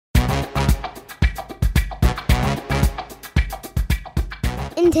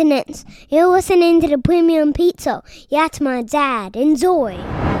Internets, you're listening to the Premium Pizza. That's my dad. Enjoy.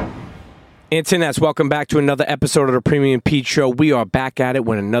 Internets, welcome back to another episode of the Premium Pete Show. We are back at it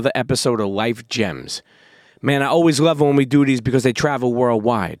with another episode of Life Gems. Man, I always love when we do these because they travel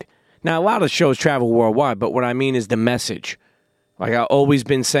worldwide. Now, a lot of shows travel worldwide, but what I mean is the message. Like I've always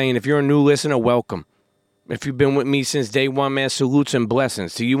been saying, if you're a new listener, welcome. If you've been with me since day one, man, salutes and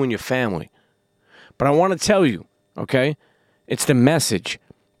blessings to you and your family. But I want to tell you, okay, it's the message.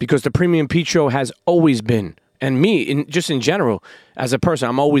 Because the Premium Pete Show has always been, and me, just in general, as a person,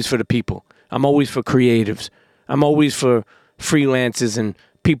 I'm always for the people. I'm always for creatives. I'm always for freelancers and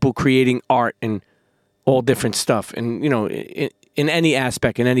people creating art and all different stuff. And, you know, in any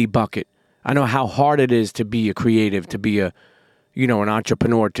aspect, in any bucket. I know how hard it is to be a creative, to be a, you know, an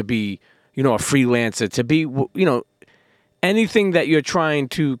entrepreneur, to be, you know, a freelancer, to be, you know, anything that you're trying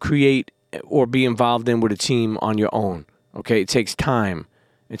to create or be involved in with a team on your own. Okay, it takes time.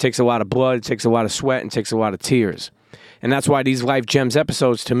 It takes a lot of blood, it takes a lot of sweat, and it takes a lot of tears. And that's why these Life Gems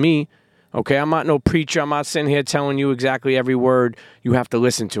episodes, to me, okay, I'm not no preacher. I'm not sitting here telling you exactly every word you have to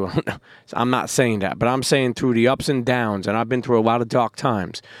listen to. I'm not saying that. But I'm saying through the ups and downs, and I've been through a lot of dark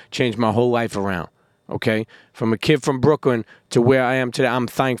times, changed my whole life around, okay? From a kid from Brooklyn to where I am today, I'm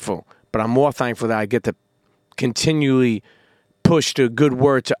thankful. But I'm more thankful that I get to continually push the good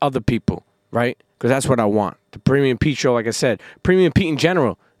word to other people, right? Because that's what I want. The Premium Pete Show, like I said, Premium Pete in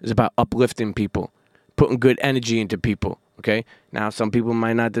general is about uplifting people, putting good energy into people, okay? Now, some people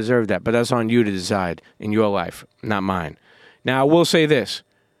might not deserve that, but that's on you to decide in your life, not mine. Now, I will say this.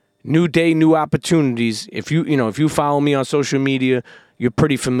 New day, new opportunities. If you follow me on social media, you're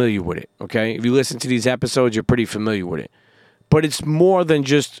pretty familiar with it, okay? If you listen to these episodes, you're pretty familiar with it. But it's more than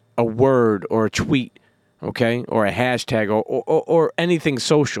just a word or a tweet, okay? Or a hashtag or anything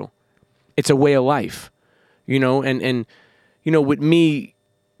social. It's a way of life, you know, and you know, with me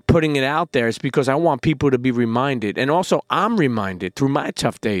putting it out there, it's because I want people to be reminded. And also I'm reminded through my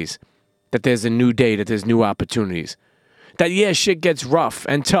tough days that there's a new day, that there's new opportunities. That, yeah, shit gets rough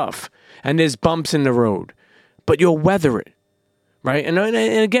and tough and there's bumps in the road, but you'll weather it, right? And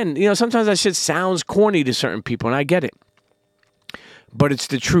again, you know, sometimes that shit sounds corny to certain people, and I get it. But it's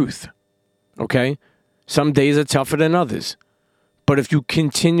the truth, okay? Some days are tougher than others. But if you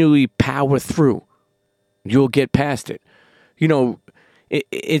continually power through, you'll get past it. You know,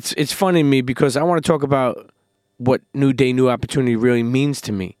 it's funny to me because I want to talk about what new day, new opportunity really means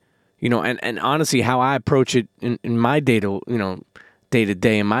to me. You know, and honestly, how I approach it in my day to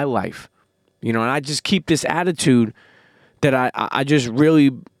day in my life. You know, and I just keep this attitude that I just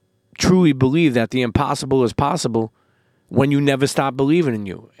really, truly believe that the impossible is possible when you never stop believing in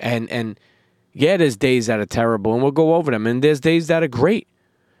you. And yeah, there's days that are terrible, and we'll go over them. And there's days that are great.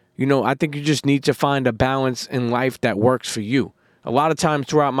 You know, I think you just need to find a balance in life that works for you. A lot of times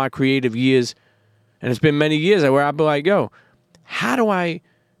throughout my creative years, and it's been many years where I'll be like, yo, how do I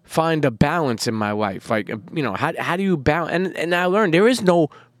find a balance in my life? Like, you know, how do you balance? And I learned there is no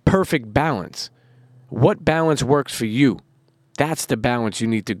perfect balance. What balance works for you? That's the balance you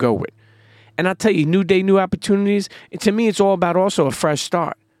need to go with. And I'll tell you, new day, new opportunities, to me, it's all about also a fresh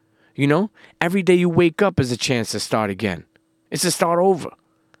start. You know, every day you wake up is a chance to start again. It's to start over.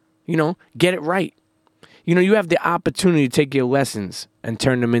 You know, get it right. You know, you have the opportunity to take your lessons and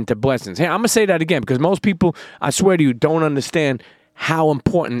turn them into blessings. Hey, I'm going to say that again because most people, I swear to you, don't understand how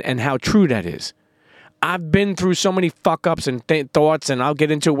important and how true that is. I've been through so many fuck-ups and thoughts, and I'll get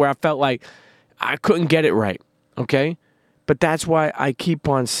into where I felt like I couldn't get it right, okay? But that's why I keep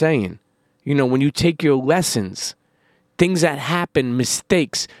on saying, you know, when you take your lessons, things that happen,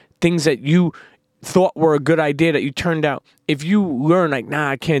 mistakes, things that you thought were a good idea that you turned out, if you learn like, nah,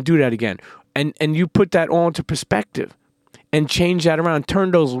 I can't do that again, and you put that all into perspective and change that around,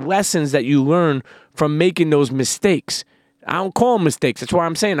 turn those lessons that you learn from making those mistakes. I don't call them mistakes. That's why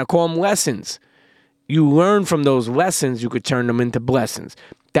I'm saying I call them lessons. You learn from those lessons, you could turn them into blessings.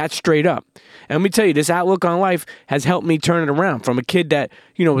 That's straight up. And let me tell you, this outlook on life has helped me turn it around from a kid that,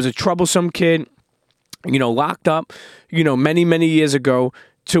 you know, was a troublesome kid, you know, locked up, you know, many, many years ago,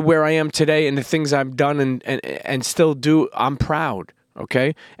 to where I am today and the things I've done and still do. I'm proud,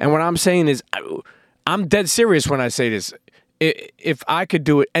 okay? And what I'm saying is I'm dead serious when I say this. If I could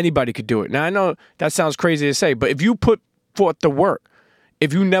do it, anybody could do it. Now, I know that sounds crazy to say, but if you put forth the work,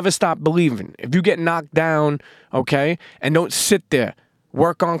 if you never stop believing, if you get knocked down, okay, and don't sit there,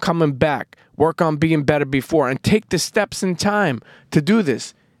 work on coming back, work on being better before, and take the steps in time to do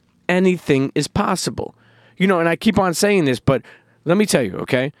this, anything is possible. You know, and I keep on saying this, but let me tell you,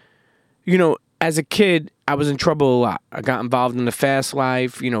 okay? You know, as a kid, I was in trouble a lot. I got involved in the fast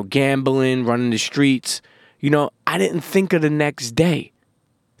life, you know, gambling, running the streets. You know, I didn't think of the next day.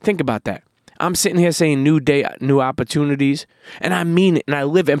 Think about that. I'm sitting here saying new day, new opportunities, and I mean it, and I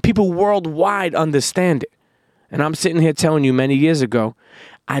live it, and people worldwide understand it. And I'm sitting here telling you many years ago,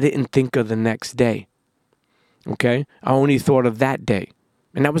 I didn't think of the next day, okay? I only thought of that day.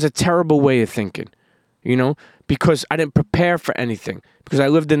 And that was a terrible way of thinking, because I didn't prepare for anything, because I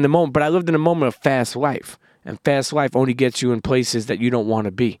lived in the moment. But I lived in a moment of fast life, and fast life only gets you in places that you don't want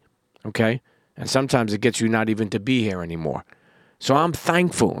to be, okay? And sometimes it gets you not even to be here anymore. So I'm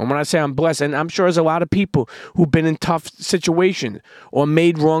thankful. And when I say I'm blessed, and I'm sure there's a lot of people who've been in tough situations or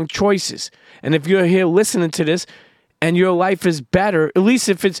made wrong choices. And if you're here listening to this and your life is better, at least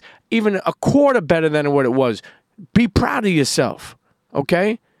if it's even a quarter better than what it was, be proud of yourself,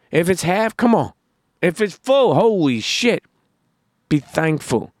 okay? If it's half, come on. If it's full, holy shit, be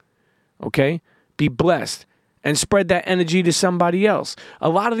thankful, okay? Be blessed. And spread that energy to somebody else. A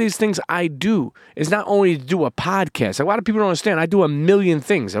lot of these things I do is not only to do a podcast. A lot of people don't understand. I do a million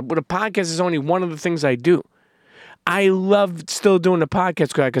things. But a podcast is only one of the things I do. I love still doing the podcast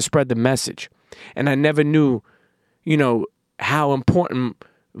because I can spread the message. And I never knew, how important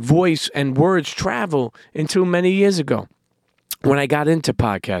voice and words travel until many years ago when I got into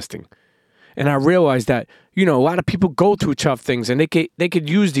podcasting. And I realized that, a lot of people go through tough things and they could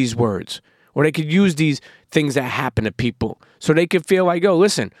use these words. Or they could use these things that happen to people so they could feel like,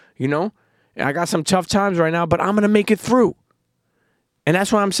 listen, I got some tough times right now, but I'm going to make it through. And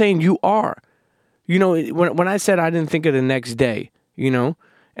that's what I'm saying you are. When I said I didn't think of the next day, and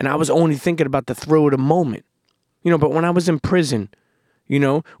I was only thinking about the thrill of the moment, but when I was in prison,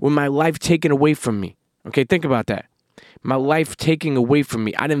 with my life taken away from me, okay, think about that. My life taken away from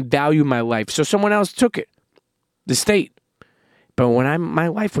me. I didn't value my life, so someone else took it, the state. But when my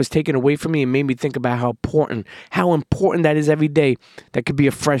life was taken away from me, it made me think about how important that is every day. That could be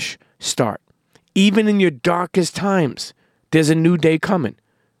a fresh start. Even in your darkest times, there's a new day coming,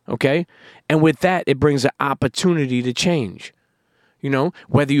 okay? And with that, it brings an opportunity to change.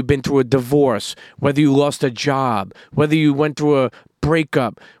 Whether you've been through a divorce, whether you lost a job, whether you went through a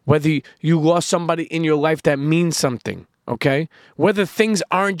breakup, whether you lost somebody in your life that means something, okay? Whether things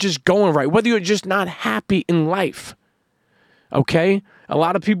aren't just going right, whether you're just not happy in life. Okay? A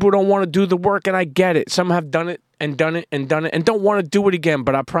lot of people don't want to do the work, and I get it. Some have done it and done it and done it and don't want to do it again,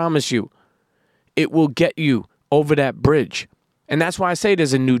 but I promise you, it will get you over that bridge. And that's why I say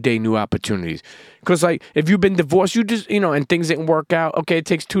there's a new day, new opportunities. Because, if you've been divorced, you just, and things didn't work out, okay, it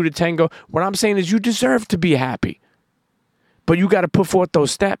takes two to tango. What I'm saying is you deserve to be happy. But you got to put forth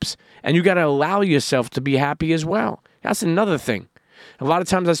those steps, and you got to allow yourself to be happy as well. That's another thing. A lot of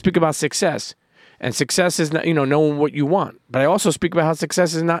times I speak about success. And success is not, knowing what you want. But I also speak about how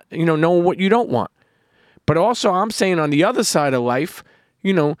success is not, knowing what you don't want. But also I'm saying on the other side of life,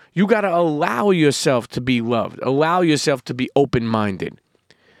 you got to allow yourself to be loved. Allow yourself to be open-minded.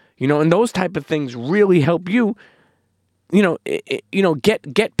 And those type of things really help you,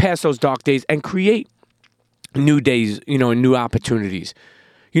 get past those dark days and create new days, and new opportunities.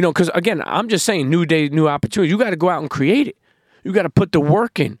 Because again, I'm just saying new days, new opportunities. You got to go out and create it. You got to put the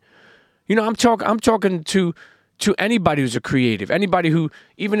work in. I'm talking to anybody who's a creative, anybody who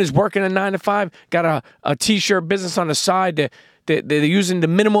even is working a 9-to-5, got a T-shirt business on the side. They're using the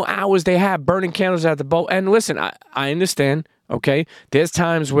minimal hours they have, burning candles at the bowl. And listen, I understand, okay? There's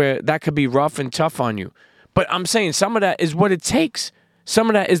times where that could be rough and tough on you. But I'm saying some of that is what it takes. Some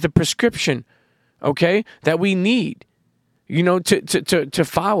of that is the prescription, okay, that we need, to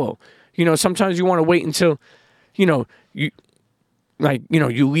follow. Sometimes you want to wait until, you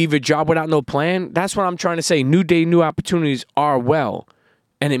leave your job without no plan. That's what I'm trying to say. New day, new opportunities are well,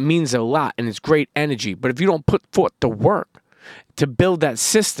 and it means a lot, and it's great energy. But if you don't put forth the work to build that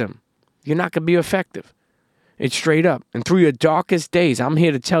system, you're not going to be effective. It's straight up. And through your darkest days, I'm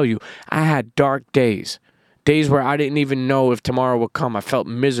here to tell you, I had dark days. Days where I didn't even know if tomorrow would come. I felt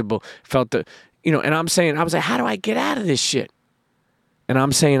miserable, and I'm saying, I was like, how do I get out of this shit? And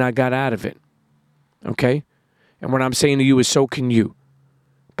I'm saying I got out of it, okay? And what I'm saying to you is so can you.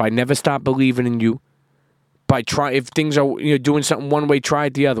 By never stop believing in you. By if things are doing something one way, try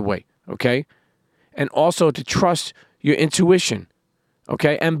it the other way, okay? And also to trust your intuition,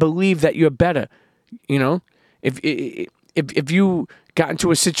 okay? And believe that you're better, If you got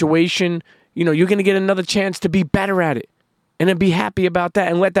into a situation, you're going to get another chance to be better at it. And then be happy about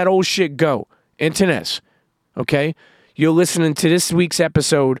that and let that old shit go. Internet, okay? You're listening to this week's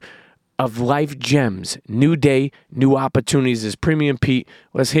episode of Life Gems. New day, new opportunities. This is Premium Pete.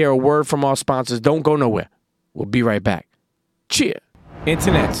 Let's hear a word from our sponsors. Don't go nowhere. We'll be right back. Cheer.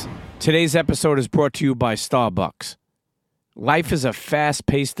 Internet. Today's episode is brought to you by Starbucks. Life is a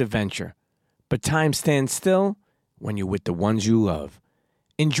fast-paced adventure, but time stands still when you're with the ones you love.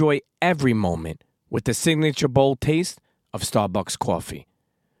 Enjoy every moment with the signature bold taste of Starbucks coffee.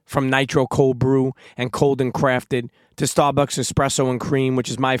 From Nitro Cold Brew and Cold and Crafted to Starbucks Espresso and Cream,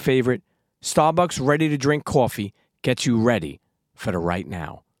 which is my favorite, Starbucks Ready to Drink coffee gets you ready for the right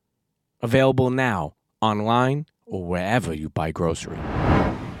now. Available now, online, or wherever you buy grocery.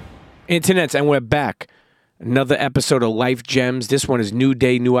 Internets, and we're back. Another episode of Life Gems. This one is New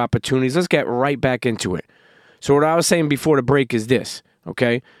Day, New Opportunities. Let's get right back into it. So what I was saying before the break is this,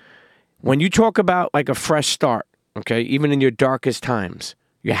 okay? When you talk about like a fresh start, okay, even in your darkest times,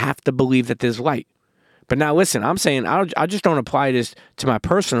 you have to believe that there's light. But now listen, I'm saying I just don't apply this to my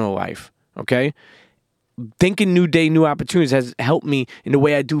personal life, okay? Thinking New Day, New Opportunities has helped me in the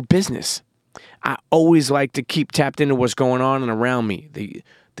way I do business. I always like to keep tapped into what's going on and around me.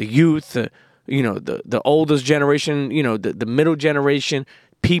 The youth, the oldest generation, the middle generation,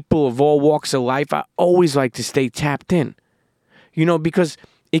 people of all walks of life. I always like to stay tapped in, because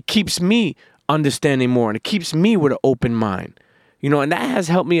it keeps me understanding more and it keeps me with an open mind, and that has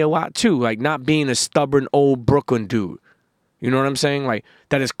helped me a lot too. Like not being a stubborn old Brooklyn dude. You know what I'm saying? Like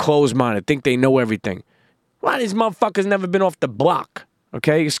that is closed-minded, think they know everything. A lot of these motherfuckers never been off the block.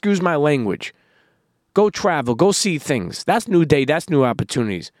 Okay, excuse my language. Go travel, go see things. That's New Day, that's new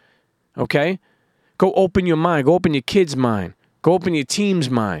opportunities. Okay? Go open your mind, go open your kid's mind, go open your team's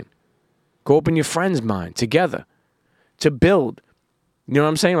mind, go open your friend's mind together to build. You know what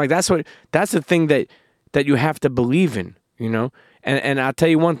I'm saying? Like that's the thing that you have to believe in, And I'll tell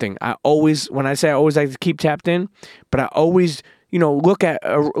you one thing. When I say I always like to keep tapped in, but I always, look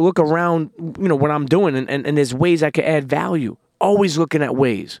around, what I'm doing and there's ways I can add value. Always looking at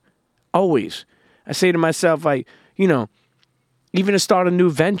ways. Always. I say to myself, like, even to start a new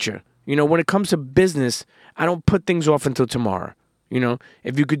venture, when it comes to business, I don't put things off until tomorrow.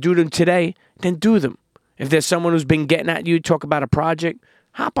 If you could do them today, then do them. If there's someone who's been getting at you, talk about a project,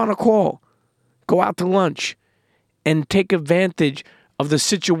 hop on a call, go out to lunch, and take advantage of the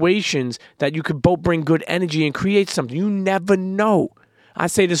situations that you could both bring good energy and create something. You never know. I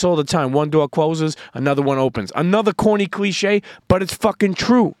say this all the time. One door closes, another one opens. Another corny cliche, but it's fucking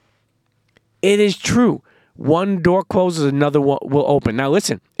true. It is true. One door closes, another one will open. Now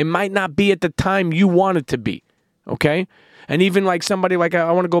listen, it might not be at the time you want it to be, okay? And even like somebody like,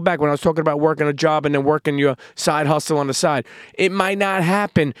 I want to go back when I was talking about working a job and then working your side hustle on the side. It might not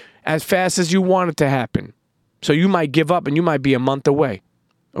happen as fast as you want it to happen. So you might give up and you might be a month away,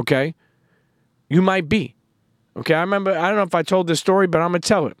 okay? You might be. Okay, I remember, I don't know if I told this story, but I'm going to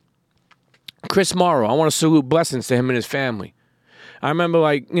tell it. Chris Morrow, I want to salute blessings to him and his family. I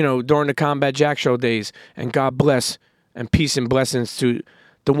remember, during the Combat Jack Show days, and God bless and peace and blessings to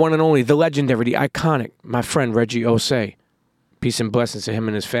the one and only, the legendary, the iconic, my friend Reggie Osei. Peace and blessings to him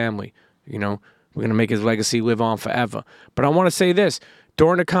and his family. We're going to make his legacy live on forever. But I want to say this.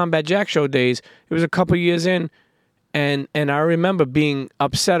 During the Combat Jack Show days, it was a couple years in, and I remember being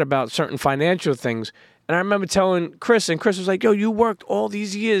upset about certain financial things. And I remember telling Chris, and Chris was like, yo, you worked all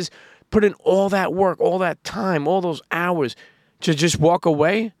these years, put in all that work, all that time, all those hours to just walk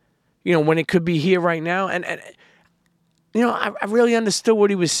away, when it could be here right now. And I really understood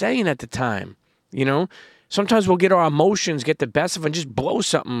what he was saying at the time, Sometimes we'll get our emotions, get the best of it, and just blow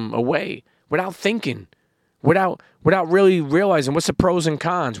something away without thinking, without really realizing what's the pros and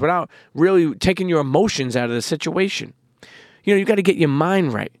cons, without really taking your emotions out of the situation. You got to get your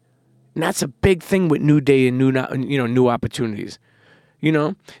mind right. And that's a big thing with New Day and new opportunities.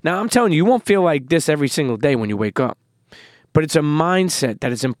 Now I'm telling you, you won't feel like this every single day when you wake up. But it's a mindset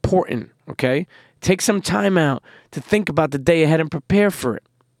that is important, okay? Take some time out to think about the day ahead and prepare for it.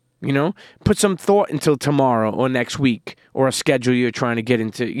 Put some thought until tomorrow or next week or a schedule you're trying to get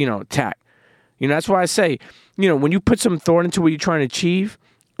into, attack. That's why I say, when you put some thought into what you're trying to achieve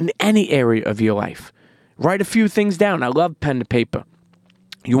in any area of your life, write a few things down. I love pen to paper.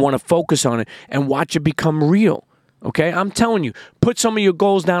 You want to focus on it and watch it become real, okay? I'm telling you, put some of your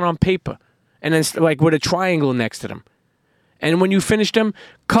goals down on paper and then like with a triangle next to them. And when you finish them,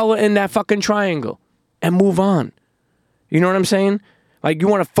 color in that fucking triangle and move on. You know what I'm saying? Like you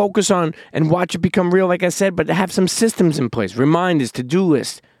want to focus on and watch it become real, like I said, but have some systems in place, reminders, to-do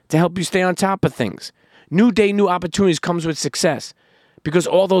lists to help you stay on top of things. New Day, New Opportunities comes with success because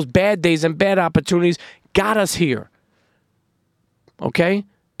all those bad days and bad opportunities got us here. Okay?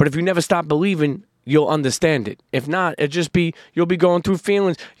 But if you never stop believing, you'll understand it. If not, you'll be going through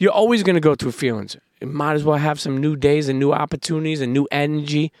feelings. You're always going to go through feelings. You might as well have some new days and new opportunities and new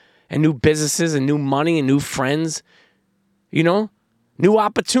energy and new businesses and new money and new friends. New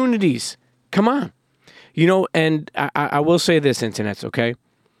opportunities. Come on. And I will say this, internets, okay?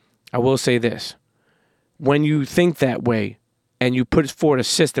 I will say this. When you think that way, and you put forward a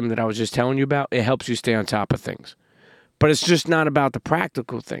system that I was just telling you about, it helps you stay on top of things. But it's just not about the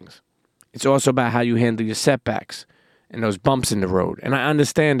practical things. It's also about how you handle your setbacks and those bumps in the road. And I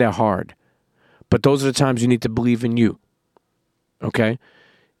understand they're hard, but those are the times you need to believe in you. Okay?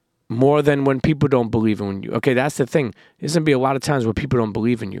 More than when people don't believe in you. Okay, that's the thing. There's going to be a lot of times where people don't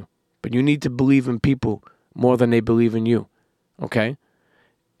believe in you, but you need to believe in people more than they believe in you. Okay?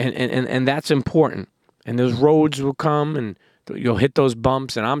 And that's important. And those roads will come and you'll hit those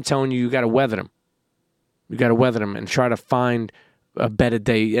bumps, and I'm telling you, you got to weather them. You got to weather them and try to find a better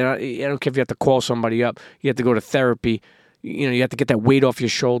day. I don't care if you have to call somebody up. You have to go to therapy. You have to get that weight off your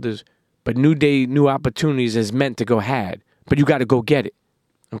shoulders. But new day, new opportunities is meant to go had. But you got to go get it.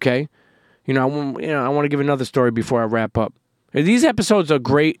 Okay? I want to give another story before I wrap up. These episodes are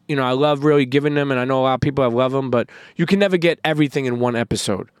great. I love really giving them, and I know a lot of people have loved them, but you can never get everything in one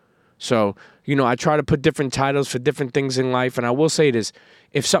episode. So, I try to put different titles for different things in life, and I will say this.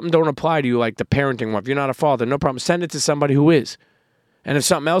 If something don't apply to you, like the parenting one, if you're not a father, no problem. Send it to somebody who is. And if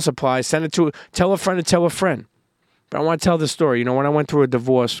something else applies, tell a friend to tell a friend. But I want to tell this story. When I went through a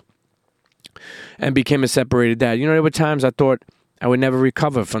divorce and became a separated dad, there were times I thought I would never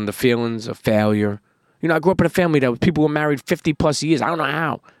recover from the feelings of failure. I grew up in a family that people were married 50 plus years. I don't know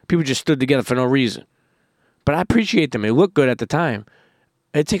how. People just stood together for no reason. But I appreciate them. It looked good at the time.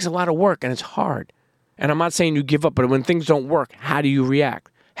 It takes a lot of work, and it's hard. And I'm not saying you give up, but when things don't work, how do you react?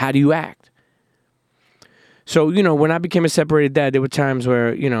 How do you act? So, when I became a separated dad, there were times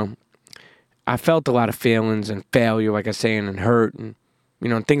where, I felt a lot of feelings and failure, like I say, and hurt and,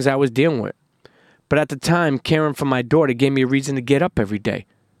 things I was dealing with. But at the time, caring for my daughter gave me a reason to get up every day,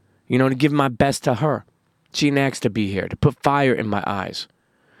 to give my best to her. She asked to be here, to put fire in my eyes,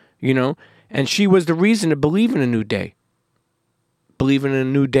 and she was the reason to believe in a new day. Believing in a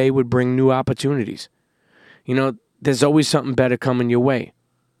new day would bring new opportunities. There's always something better coming your way.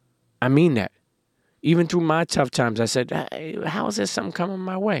 I mean that. Even through my tough times, I said, hey, how is there something coming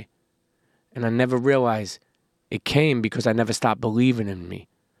my way? And I never realized it came because I never stopped believing in me.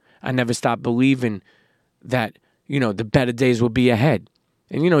 I never stopped believing that, the better days will be ahead.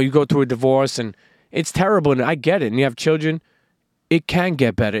 And, you go through a divorce and it's terrible, and I get it. And you have children, it can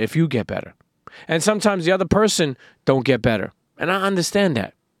get better if you get better. And sometimes the other person don't get better. And I understand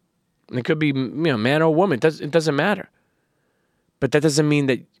that. And it could be, man or woman. It doesn't matter. But that doesn't mean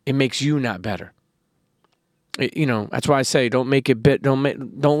that it makes you not better. That's why I say don't make it don't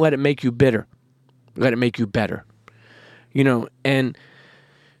let it make you bitter. Let it make you better. And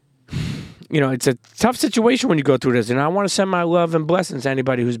it's a tough situation when you go through this. And I want to send my love and blessings to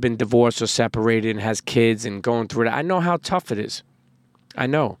anybody who's been divorced or separated and has kids and going through it. I know how tough it is. I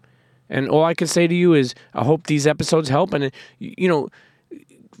know. And all I can say to you is I hope these episodes help. And,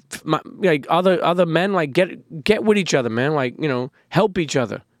 other men, like, get with each other, man. Like, help each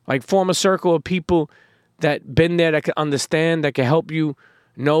other. Like, form a circle of people that been there, that can understand, that can help you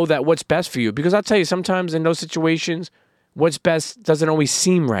know that what's best for you. Because I'll tell you, sometimes in those situations, what's best doesn't always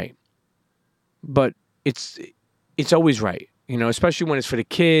seem right. But it's always right, especially when it's for the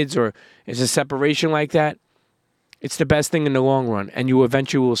kids or it's a separation like that. It's the best thing in the long run, and you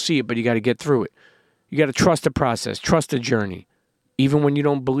eventually will see it, but you got to get through it. You got to trust the process, trust the journey, even when you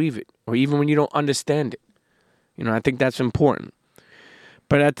don't believe it or even when you don't understand it. I think that's important.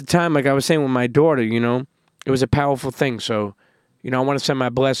 But at the time, like I was saying with my daughter, it was a powerful thing. So, I want to send my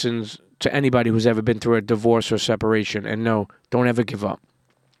blessings to anybody who's ever been through a divorce or separation. And no, don't ever give up.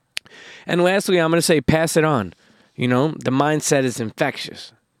 And lastly, I'm going to say pass it on. The mindset is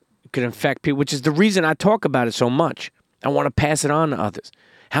infectious. Could infect people, which is the reason I talk about it so much. I want to pass it on to others.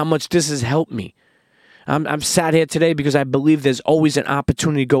 How much this has helped me. I'm sat here today because I believe there's always an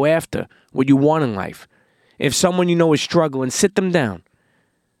opportunity to go after what you want in life. If someone is struggling, sit them down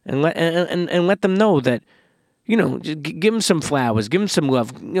and let them know that, just give them some flowers, give them some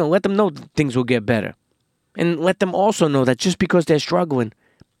love. Let them know that things will get better, and let them also know that just because they're struggling,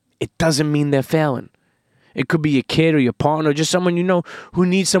 it doesn't mean they're failing. It could be your kid or your partner or just someone who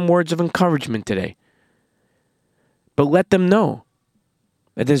needs some words of encouragement today. But let them know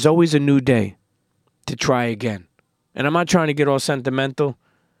that there's always a new day to try again. And I'm not trying to get all sentimental,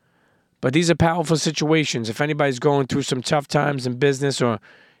 but these are powerful situations. If anybody's going through some tough times in business or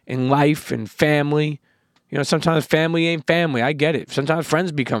in life and family, sometimes family ain't family. I get it. Sometimes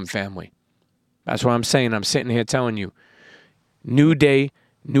friends become family. That's what I'm saying. I'm sitting here telling you, new day,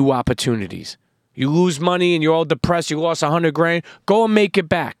 new opportunities. You lose money and you're all depressed. You lost $100,000. Go and make it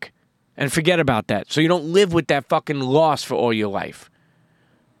back and forget about that. So you don't live with that fucking loss for all your life.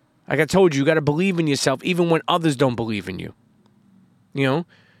 Like I told you got to believe in yourself even when others don't believe in you.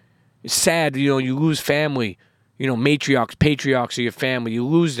 It's sad, you lose family, matriarchs, patriarchs of your family. You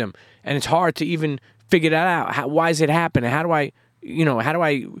lose them. And it's hard to even figure that out. Why is it happening? How do I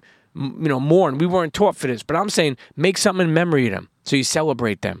mourn? We weren't taught for this. But I'm saying make something in memory of them so you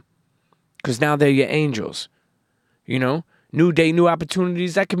celebrate them. Because now they're your angels. New day, new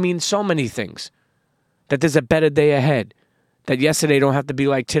opportunities. That could mean so many things. That there's a better day ahead. That yesterday don't have to be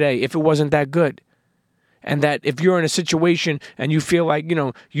like today if it wasn't that good. And that if you're in a situation and you feel like,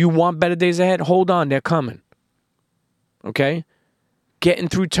 you want better days ahead, hold on, they're coming. Okay? Getting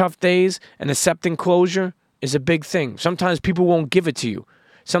through tough days and accepting closure is a big thing. Sometimes people won't give it to you.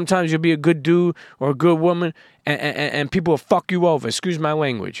 Sometimes you'll be a good dude or a good woman and people will fuck you over. Excuse my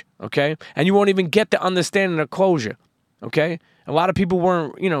language. Okay? And you won't even get the understanding of closure. Okay? A lot of people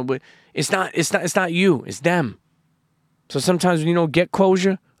weren't, but it's not you. It's them. So sometimes when you don't get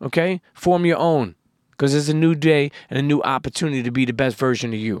closure, okay, form your own. Because there's a new day and a new opportunity to be the best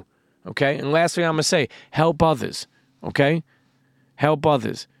version of you. Okay? And lastly, I'm going to say, help others. Okay? Help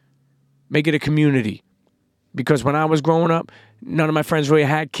others. Make it a community. Because when I was growing up, none of my friends really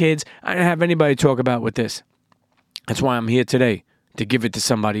had kids. I didn't have anybody to talk about with this. That's why I'm here today, to give it to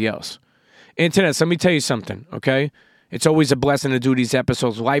somebody else. Internet, let me tell you something, okay? It's always a blessing to do these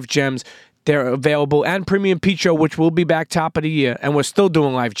episodes. Life Gems, they're available. And Premium Pete Show, which will be back top of the year. And we're still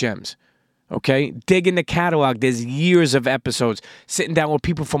doing Life Gems. Okay? Dig in the catalog. There's years of episodes. Sitting down with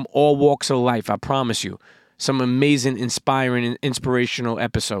people from all walks of life, I promise you. Some amazing, inspiring, and inspirational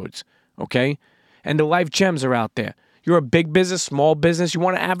episodes. Okay? And the Life Gems are out there. You're a big business, small business. You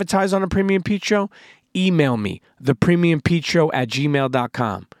want to advertise on the Premium Pete Show? Email me,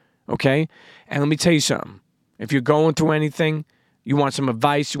 thepremiumpeteshow@gmail.com. Okay? And let me tell you something. If you're going through anything, you want some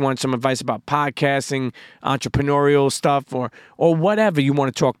advice about podcasting, entrepreneurial stuff, or whatever you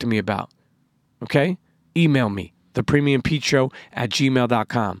want to talk to me about. Okay? Email me,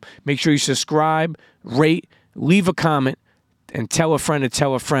 thepremiumpeteshow@gmail.com. Make sure you subscribe, rate, leave a comment, and tell a friend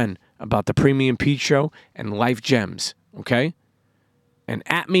about the Premium Pete Show and Life Gems. Okay? And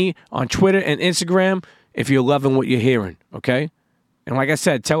at me on Twitter and Instagram if you're loving what you're hearing. Okay? And like I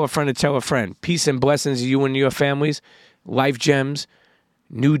said, tell a friend. Peace and blessings to you and your families. Life Gems,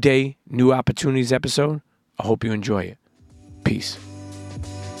 new day, new opportunities episode. I hope you enjoy it. Peace.